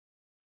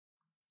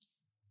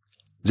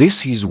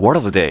This is Word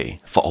of the Day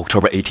for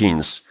October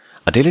 18th,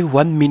 a daily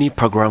 1-minute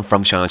program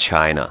from Shanghai,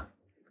 China.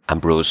 I'm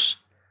Bruce.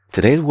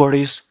 Today's word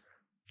is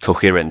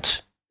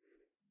coherent.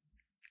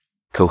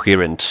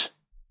 Coherent.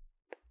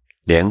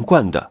 连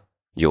贯的，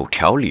有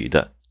条理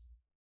的。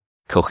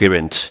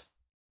Coherent.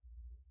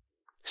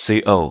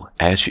 C-O-H-E-R-E-N-T.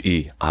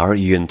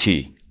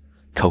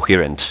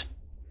 Coherent.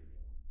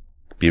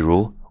 比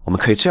如，我们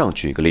可以这样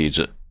举一个例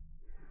子。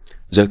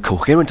The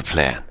coherent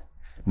plan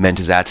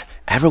meant that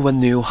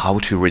everyone knew how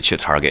to reach a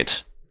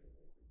target.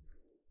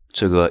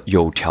 这个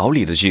有条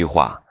理的计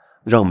划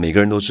让每个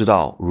人都知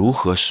道如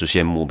何实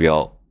现目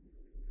标。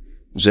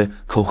The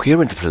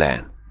coherent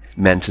plan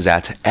meant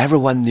that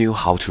everyone knew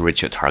how to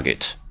reach a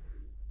target.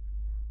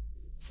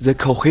 The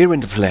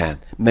coherent plan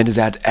meant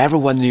that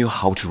everyone knew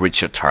how to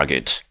reach a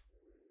target.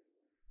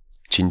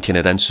 今天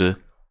的单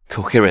词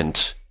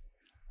coherent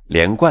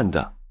连贯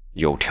的，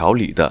有条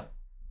理的，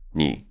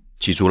你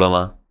记住了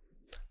吗？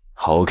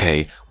好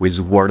OK, with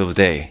word of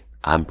the day,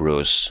 I'm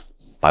Bruce.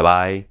 Bye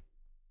bye.